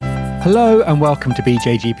Hello and welcome to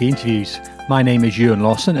BJGP Interviews. My name is Ewan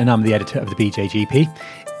Lawson and I'm the editor of the BJGP.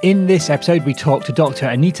 In this episode, we talk to Dr.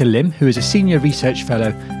 Anita Lim, who is a Senior Research Fellow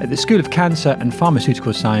at the School of Cancer and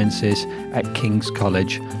Pharmaceutical Sciences at King's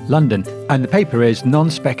College, London. And the paper is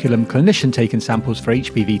Non-Speculum Clinician-Taken Samples for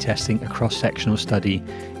HPV Testing, a Cross-Sectional Study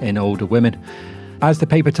in Older Women. As the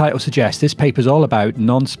paper title suggests, this paper is all about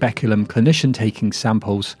non-speculum clinician-taking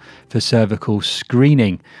samples for cervical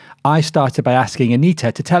screening. I started by asking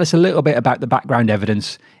Anita to tell us a little bit about the background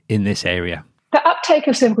evidence in this area. The uptake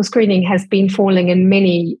of cervical screening has been falling in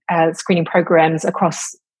many screening programs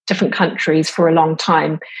across different countries for a long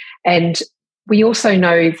time. And we also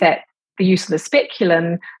know that the use of the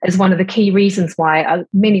speculum is one of the key reasons why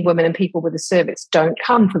many women and people with a cervix don't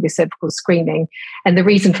come for their cervical screening. And the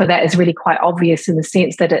reason for that is really quite obvious in the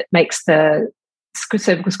sense that it makes the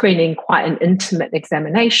cervical screening quite an intimate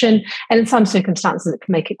examination, and in some circumstances it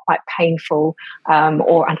can make it quite painful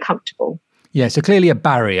or uncomfortable. Yeah, so clearly a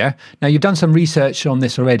barrier. Now, you've done some research on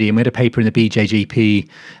this already, and we had a paper in the BJGP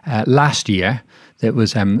last year that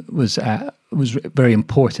was very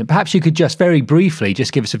important. Perhaps you could just very briefly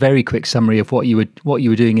just give us a very quick summary of what you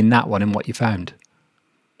were doing in that one and what you found.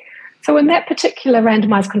 So in that particular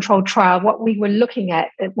randomized controlled trial, what we were looking at,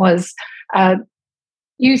 it was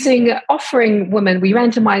offering women, we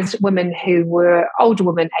randomized women who were older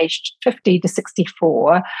women aged 50 to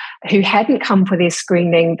 64 who hadn't come for their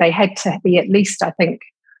screening. They had to be at least,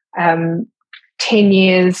 10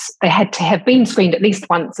 years. They had to have been screened at least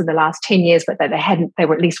once in the last 10 years, but they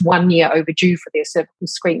were at least 1 year overdue for their cervical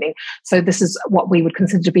screening. So this is what we would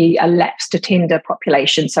consider to be a lapsed attender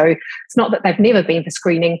population. So it's not that they've never been for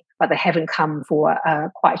screening, but they haven't come for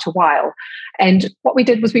quite a while. And what we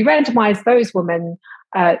did was we randomized those women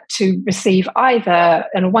to receive either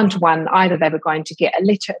in a one-to-one, either they were going to get a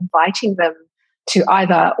letter inviting them to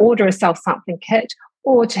either order a self-sampling kit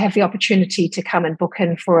or to have the opportunity to come and book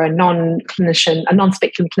in for a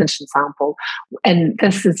non-speculum clinician sample. And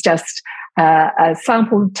this is just a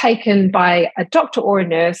sample taken by a doctor or a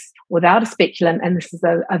nurse without a speculum, and this is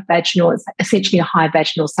a vaginal, it's essentially a high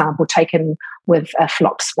vaginal sample taken with a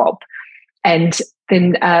flock swab. And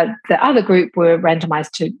then the other group were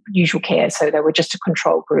randomized to usual care, so they were just a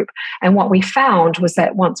control group. And what we found was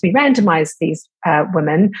that once we randomized these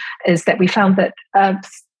women, is that we found that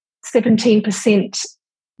 17%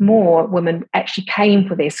 more women actually came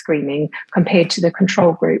for their screening compared to the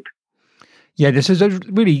control group. Yeah, this is a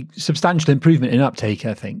really substantial improvement in uptake,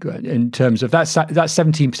 I think, in terms of that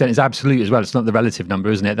 17% is absolute as well. It's not the relative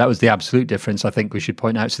number, isn't it? That was the absolute difference, I think we should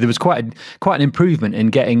point out. So there was quite an improvement in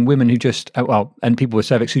getting women who just, and people with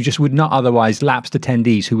cervix who just would not otherwise, lapsed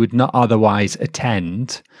attendees who would not otherwise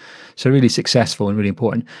attend. So really successful and really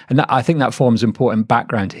important. And I think that forms important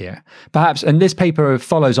background here. Perhaps, and this paper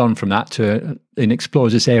follows on from that and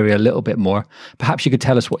explores this area a little bit more. Perhaps you could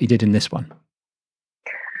tell us what you did in this one.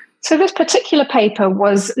 So this particular paper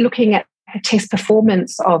was looking at the test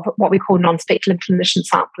performance of what we call non-speculum clinician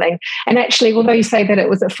sampling. And actually, although you say that it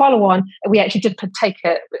was a follow-on, we actually did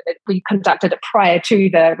we conducted it prior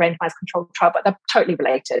to the randomized controlled trial, but they're totally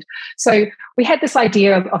related. So we had this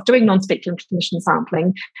idea of doing non-speculum clinician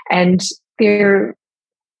sampling, and it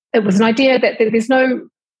was an idea that there's no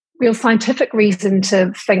real scientific reason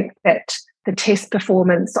to think that the test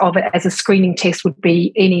performance of it as a screening test would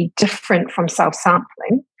be any different from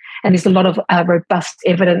self-sampling. And there's a lot of robust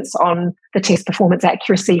evidence on the test performance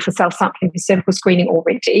accuracy for self-sampling for cervical screening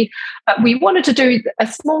already. But we wanted to do a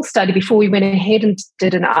small study before we went ahead and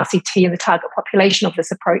did an RCT in the target population of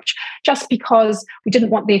this approach, just because we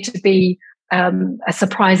didn't want there to be a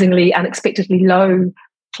surprisingly, unexpectedly low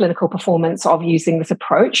clinical performance of using this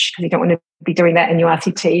approach, because you don't want to be doing that in your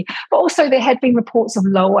RCT. But also there had been reports of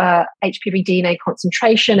lower HPV DNA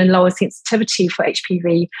concentration and lower sensitivity for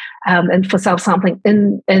HPV and for self-sampling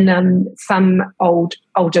in some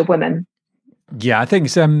older women. Yeah, I think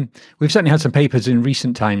we've certainly had some papers in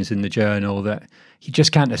recent times in the journal that you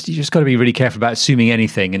just got to be really careful about assuming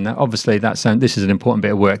anything. And obviously this is an important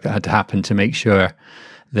bit of work that had to happen to make sure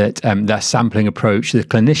that that sampling approach, the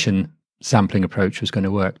clinician sampling approach, was going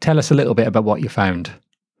to work. Tell us a little bit about what you found.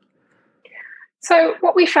 So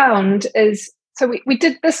what we found is, we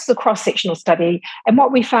did, this is a cross-sectional study, and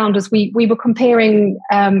what we found is we were comparing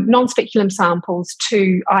non-speculum samples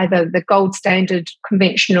to either the gold standard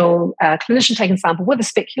conventional clinician-taken sample with a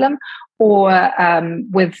speculum or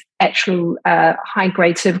with actual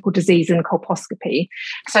high-grade cervical disease in colposcopy.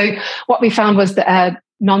 So what we found was that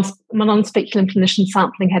non-speculum clinician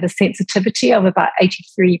sampling had a sensitivity of about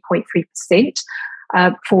 83.3%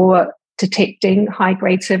 for detecting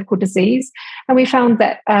high-grade cervical disease. And we found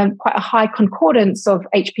that quite a high concordance of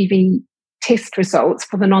HPV test results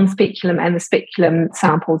for the non-speculum and the speculum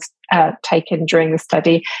samples taken during the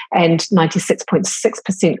study, and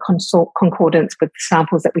 96.6% concordance with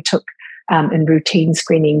samples that we took in routine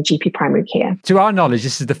screening GP primary care. To our knowledge,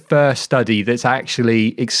 this is the first study that's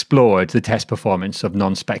actually explored the test performance of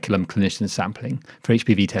non-speculum clinician sampling for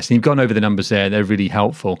HPV testing. You've gone over the numbers there. They're really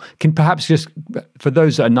helpful. Can perhaps just, for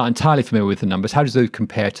those that are not entirely familiar with the numbers, how does those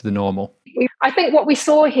compare to the normal? I think what we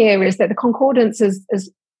saw here is that the concordance is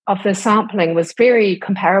of the sampling was very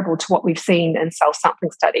comparable to what we've seen in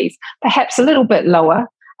self-sampling studies, perhaps a little bit lower,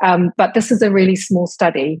 but this is a really small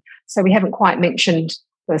study. So we haven't quite mentioned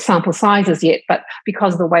the sample sizes yet, but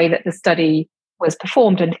because of the way that the study was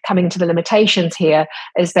performed and coming to the limitations here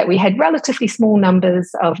is that we had relatively small numbers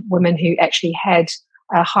of women who actually had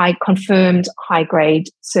a confirmed high-grade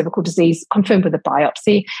cervical disease confirmed with a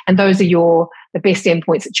biopsy, and those are the best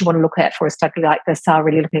endpoints that you want to look at for a study like this are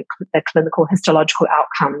really looking at the clinical histological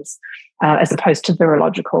outcomes as opposed to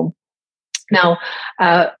virological. Now,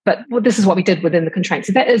 this is what we did within the constraints.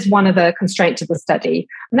 So that is one of the constraints of the study.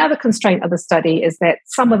 Another constraint of the study is that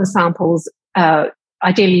some of the samples,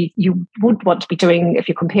 ideally you would want to be doing, if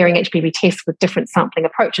you're comparing HPV tests with different sampling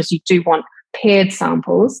approaches, you do want paired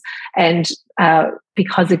samples. And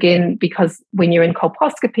because when you're in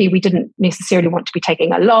colposcopy, we didn't necessarily want to be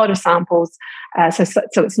taking a lot of samples. So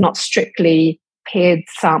it's not strictly paired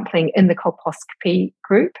sampling in the colposcopy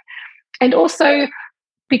group. And also,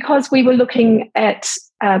 because we were looking at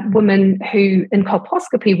women who, in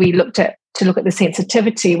colposcopy, to look at the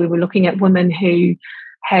sensitivity, we were looking at women who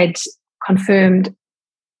had confirmed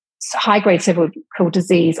high-grade cervical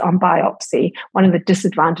disease on biopsy. One of the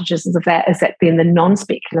disadvantages of that is that then the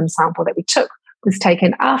non-speculum sample that we took was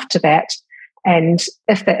taken after that. And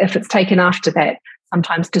if it's taken after that,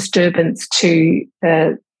 sometimes disturbance to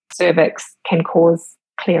the cervix can cause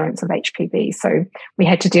clearance of HPV. So we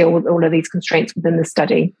had to deal with all of these constraints within the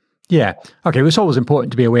study. Yeah. Okay. Well, it's always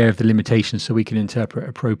important to be aware of the limitations so we can interpret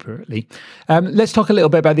appropriately. Let's talk a little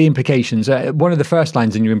bit about the implications. One of the first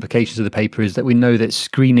lines in your implications of the paper is that we know that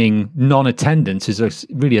screening non-attendance is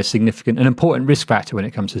really a significant and important risk factor when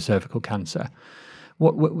it comes to cervical cancer.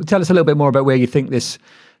 Tell us a little bit more about where you think this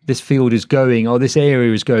field is going, or this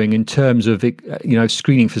area is going, in terms of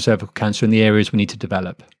screening for cervical cancer and the areas we need to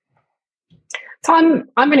develop. So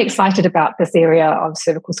I'm really excited about this area of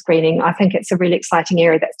cervical screening. I think it's a really exciting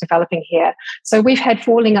area that's developing here. So we've had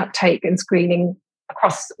falling uptake in screening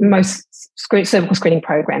across most cervical screening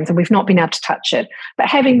programs, and we've not been able to touch it. But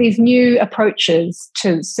having these new approaches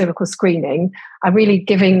to cervical screening are really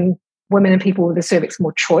giving women and people with the cervix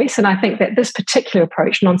more choice. And I think that this particular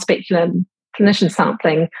approach, non-speculum clinician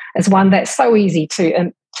sampling, is one that's so easy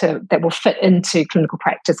that will fit into clinical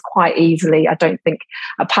practice quite easily. I don't think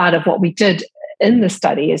a part of what we did in the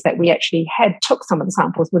study is that we actually took some of the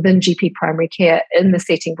samples within GP primary care in the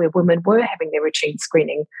setting where women were having their routine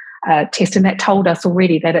screening test, and that told us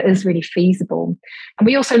already that it is really feasible. And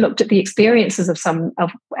we also looked at the experiences of some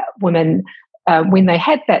of women when they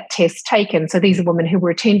had that test taken. So these are women who were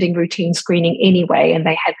attending routine screening anyway, and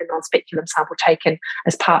they had the non-speculum sample taken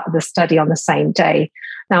as part of the study on the same day.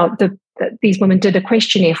 Now, these women did a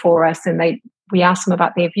questionnaire for us, and we asked them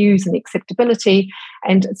about their views and acceptability,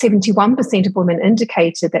 and 71% of women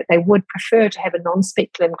indicated that they would prefer to have a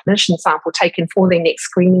non-speculum clinician sample taken for their next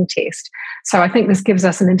screening test. So I think this gives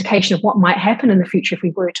us an indication of what might happen in the future if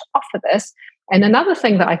we were to offer this. And another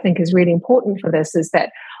thing that I think is really important for this is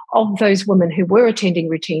that of those women who were attending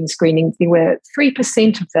routine screening, there were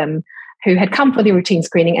 3% of them who had come for their routine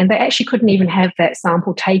screening, and they actually couldn't even have that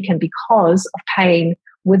sample taken because of pain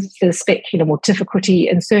with the speculum or difficulty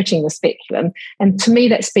inserting the speculum. And to me,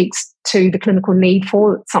 that speaks to the clinical need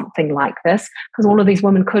for something like this, because all of these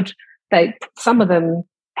women some of them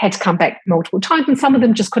had to come back multiple times, and some of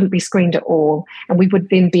them just couldn't be screened at all. And we would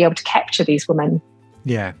then be able to capture these women.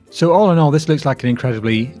 Yeah. So all in all, this looks like an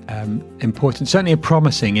incredibly important, certainly a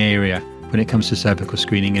promising area when it comes to cervical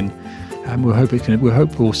screening. And we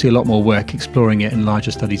hope we'll see a lot more work exploring it in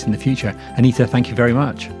larger studies in the future. Anita, thank you very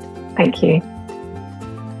much. Thank you.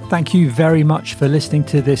 Thank you very much for listening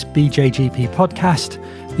to this BJGP podcast.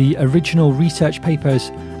 The original research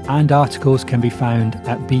papers and articles can be found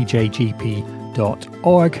at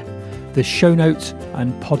bjgp.org. The show notes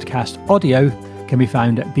and podcast audio can be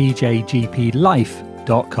found at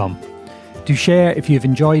bjgplife.com. Do share if you've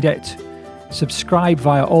enjoyed it. Subscribe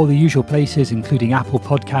via all the usual places, including Apple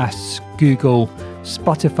Podcasts, Google,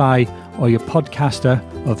 Spotify, or your podcaster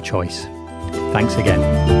of choice. Thanks again.